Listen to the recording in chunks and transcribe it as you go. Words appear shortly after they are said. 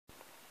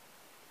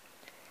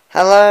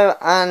Hello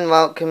and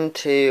welcome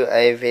to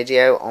a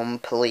video on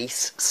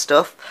police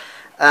stuff.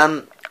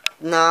 I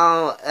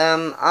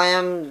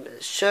am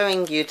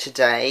showing you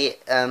today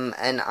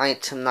an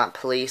item that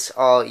police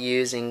are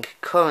using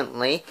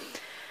currently.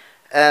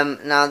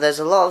 Now there's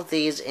a lot of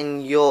these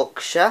in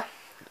Yorkshire,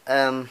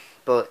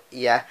 but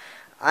yeah,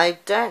 I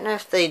don't know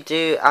if they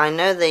do. I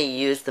know they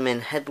use them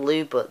in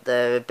Headley, but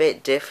they're a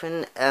bit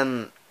different.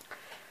 And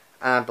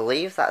I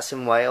believe that's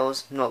in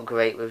Wales. Not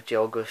great with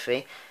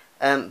geography.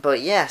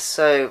 But yeah,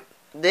 so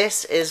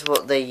this is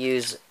what they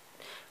use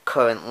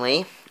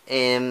currently,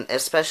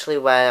 especially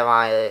where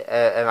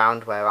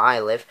around where I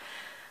live.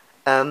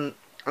 And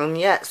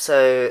yeah,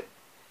 so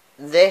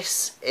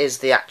this is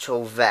the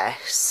actual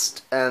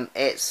vest.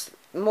 It's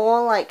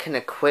more like an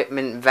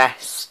equipment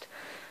vest.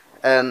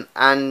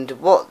 And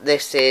what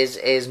this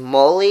is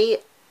Molle,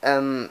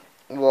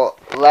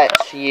 what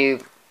lets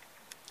you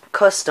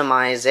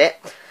customize it.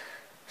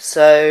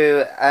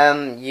 So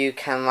you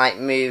can like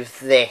move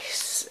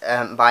this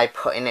by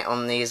putting it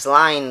on these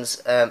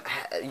lines,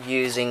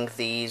 using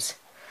these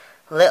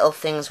little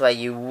things where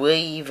you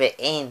weave it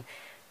in.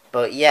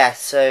 But yeah,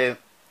 so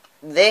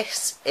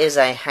this is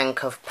a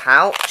handcuff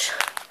pouch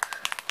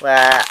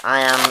where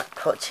I am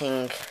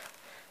putting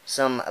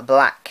some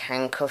black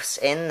handcuffs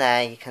in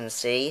there. You can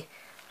see,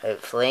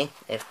 hopefully,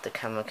 if the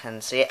camera can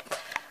see it.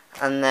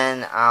 And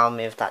then I'll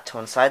move that to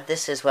one side.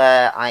 This is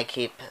where I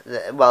keep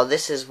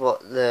this is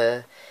what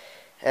the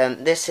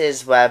this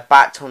is where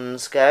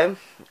batons go.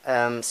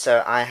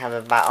 So I have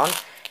a baton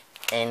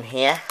in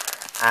here.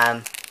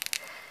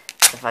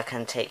 If I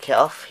can take it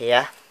off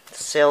here,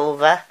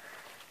 silver.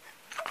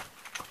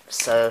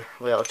 So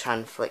we'll try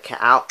and flick it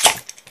out.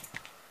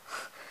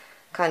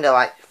 Kind of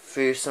like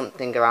threw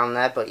something around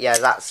there, but yeah,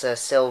 that's a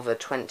silver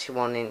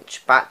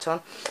 21-inch baton.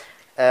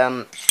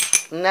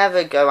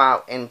 Never go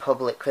out in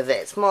public with it.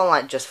 It's more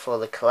like just for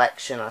the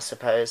collection, I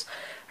suppose.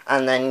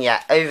 And then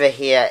yeah, over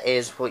here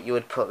is what you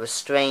would put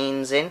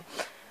restraints in.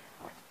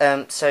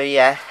 So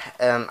yeah,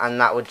 and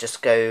that would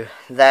just go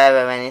there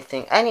or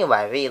anything,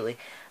 anywhere really.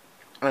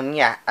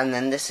 Yeah, and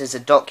then this is a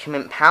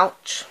document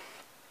pouch.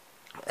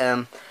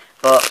 But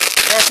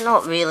there's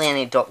not really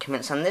any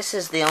documents, and this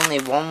is the only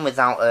one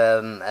without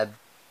a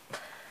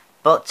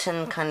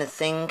button kind of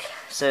thing.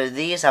 So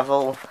these have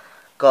all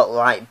got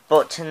like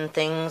button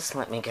things.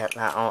 Let me get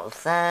that out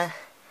of there.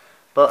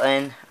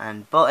 Button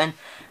and button.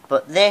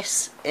 But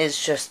this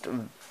is just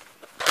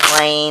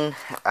plain,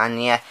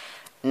 and yeah.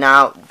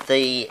 Now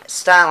the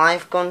style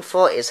I've gone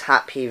for is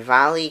Happy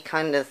Valley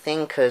kind of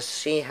thing, because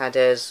she had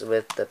hers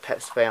with the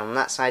pep spray on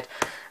that side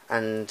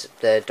and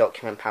the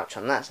document pouch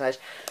on that side.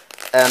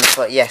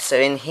 But yeah, so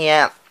in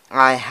here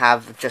I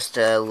have just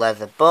a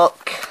leather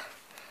book.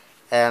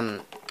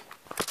 And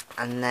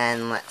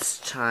then let's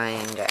try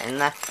and get in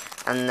there.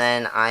 And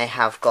then I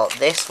have got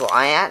this, what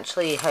I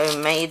actually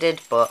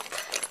homemade, but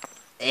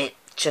it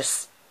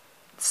just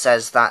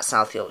says that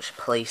South Yorkshire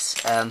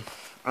Police. And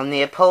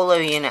the Apollo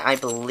unit, I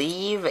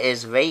believe,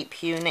 is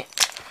rape unit,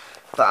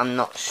 but I'm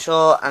not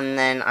sure. And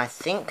then I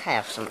think I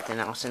have something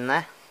else in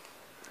there.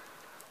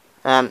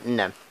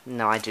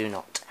 No, I do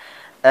not.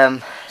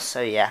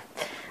 So yeah.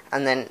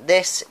 And then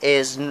this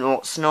is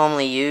what's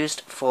normally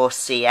used for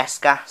CS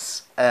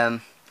gas.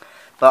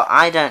 But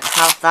I don't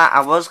have that. I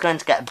was going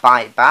to get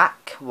Bite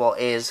Back, what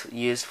is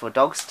used for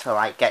dogs, to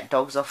like get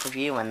dogs off of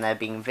you when they're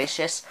being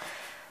vicious.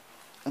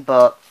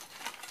 But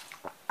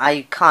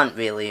I can't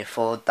really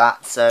afford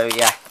that, so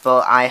yeah.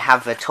 But I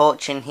have a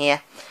torch in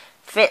here.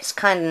 Fits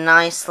kind of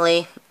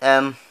nicely.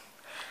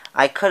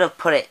 I could have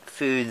put it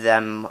through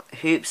them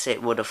hoops,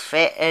 it would have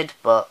fitted,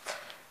 but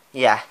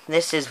yeah,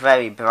 this is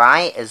very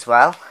bright as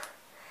well.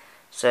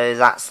 So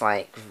that's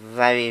like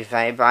very,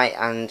 very bright,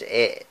 and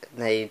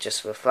they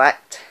just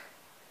reflect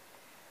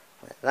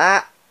like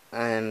that.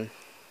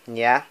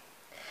 Yeah.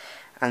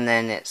 And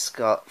then it's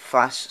got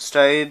flash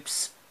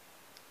strobes,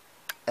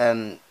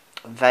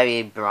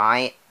 very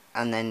bright,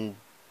 and then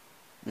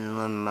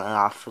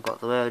I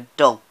forgot the word,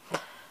 dull.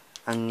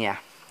 And yeah,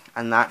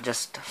 and that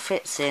just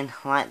fits in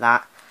like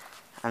that,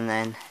 and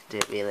then do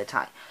it really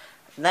tight.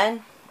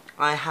 Then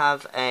I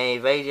have a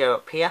radio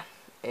up here.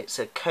 It's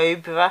a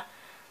Cobra.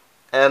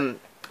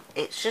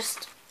 It's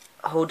just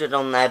holded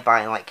on there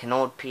by like an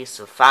old piece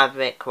of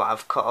fabric what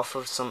I've cut off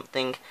of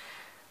something,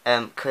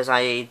 because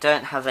I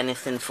don't have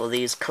anything for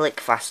these click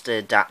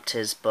faster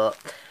adapters. But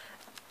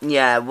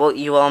yeah, what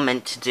you are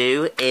meant to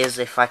do is,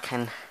 if I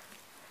can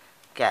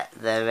get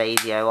the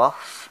radio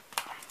off,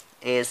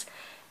 is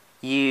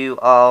you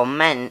are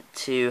meant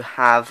to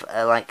have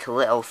like a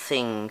little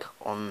thing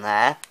on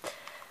there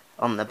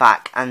on the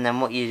back, and then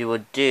what you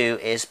would do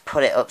is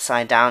put it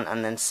upside down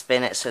and then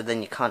spin it, so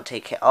then you can't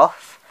take it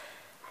off,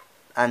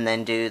 and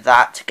then do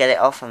that to get it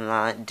off, and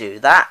then do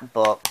that.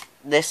 But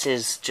this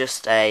is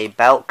just a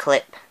belt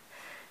clip,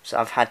 so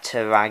I've had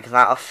to rag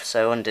that off,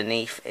 so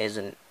underneath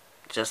isn't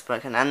just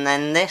broken. And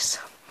then this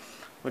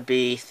would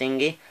be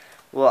thingy,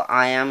 what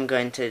I am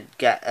going to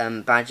get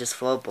badges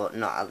for, but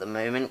not at the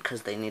moment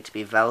because they need to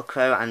be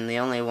Velcro, and the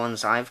only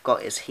ones I've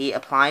got is heat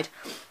applied.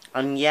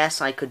 And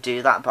yes, I could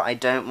do that, but I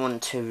don't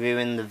want to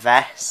ruin the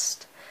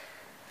vest.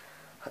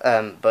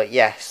 But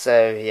yeah,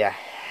 so yeah.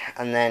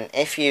 And then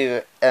if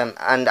you,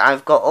 and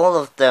I've got all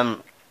of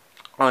them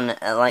on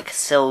like a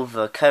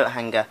silver coat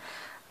hanger.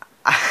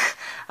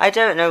 I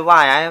don't know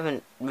why, I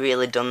haven't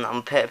really done that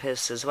on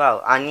purpose as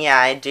well. And yeah,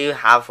 I do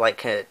have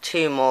like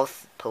two more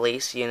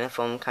police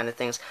uniform kind of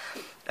things.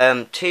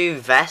 Two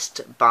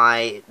vests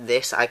by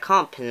this, I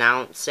can't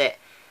pronounce it,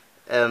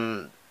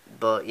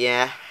 but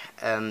yeah,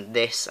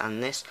 this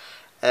and this.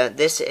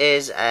 This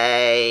is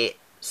a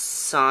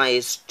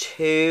size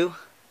 2,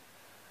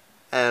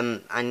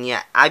 and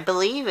yeah, I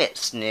believe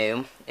it's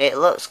new. It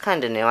looks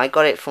kind of new. I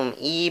got it from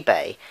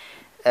eBay.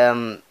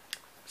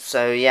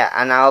 So yeah,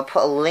 and I'll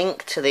put a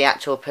link to the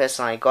actual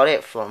person I got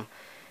it from.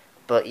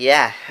 But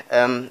yeah,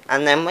 and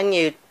then when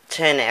you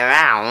turn it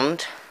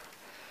around,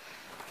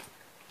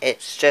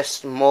 it's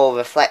just more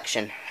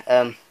reflection.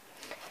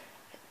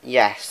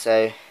 Yeah,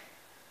 so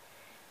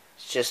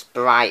it's just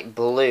bright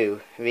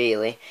blue,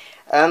 really.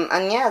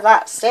 And yeah,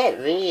 that's it,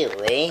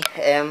 really.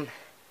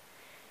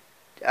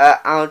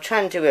 I'll try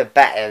and do a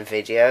better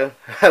video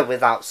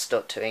without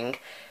stuttering.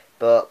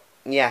 But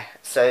yeah,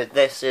 so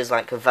this is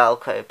like a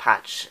Velcro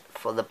patch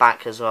for the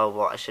back as well,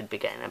 what I should be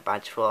getting a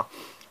badge for.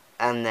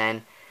 And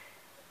then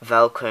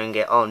Velcroing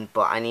it on,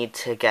 but I need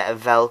to get a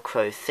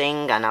Velcro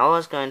thing, and I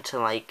was going to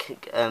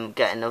like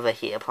get another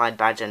heat applied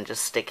badge and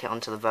just stick it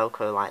onto the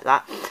Velcro like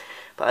that.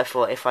 But I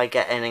thought if I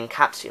get an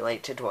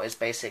encapsulated, what is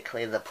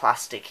basically the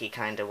plasticky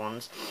kind of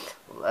ones,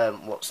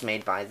 what's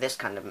made by this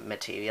kind of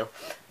material,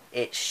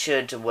 it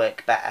should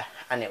work better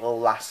and it will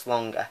last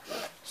longer.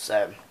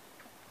 So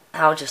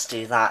I'll just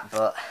do that.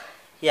 But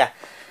yeah,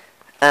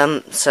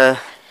 so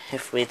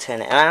if we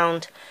turn it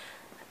around,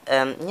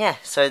 yeah,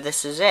 so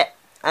this is it.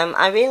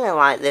 I really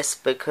like this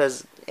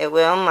because it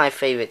was on my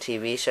favourite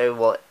TV show,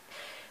 what,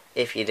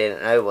 if you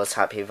didn't know, was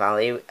Happy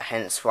Valley,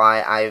 hence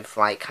why I've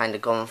like kind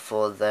of gone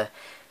for the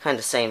kind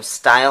of same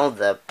style,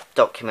 the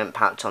document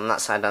patch on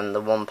that side and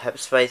the one pepper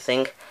spray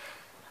thing.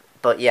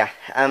 But yeah,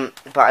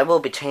 but I will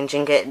be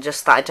changing it,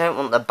 just that I don't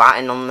want the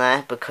batting on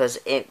there because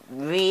it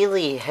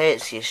really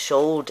hurts your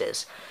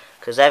shoulders,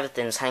 because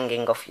everything's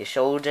hanging off your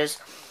shoulders.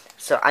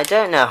 So I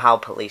don't know how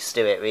police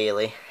do it,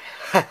 really.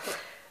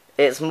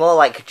 It's more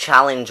like a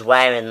challenge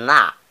wearing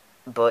that.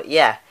 But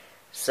yeah,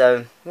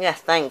 so yeah,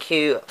 thank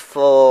you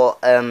for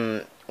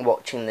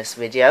watching this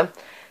video.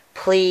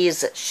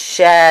 Please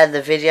share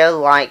the video,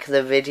 like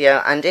the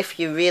video, and if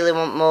you really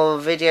want more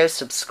videos,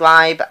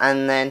 subscribe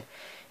and then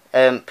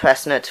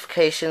press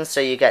notifications so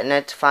you get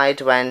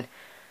notified when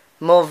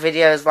more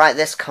videos like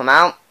this come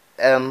out.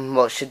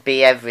 What should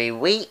be every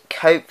week,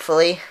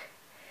 hopefully,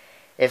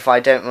 if I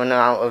don't run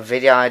out of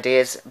video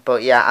ideas.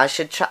 But yeah,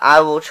 I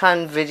will try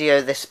and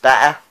video this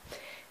better.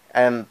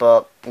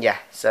 But yeah,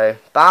 so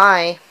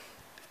bye.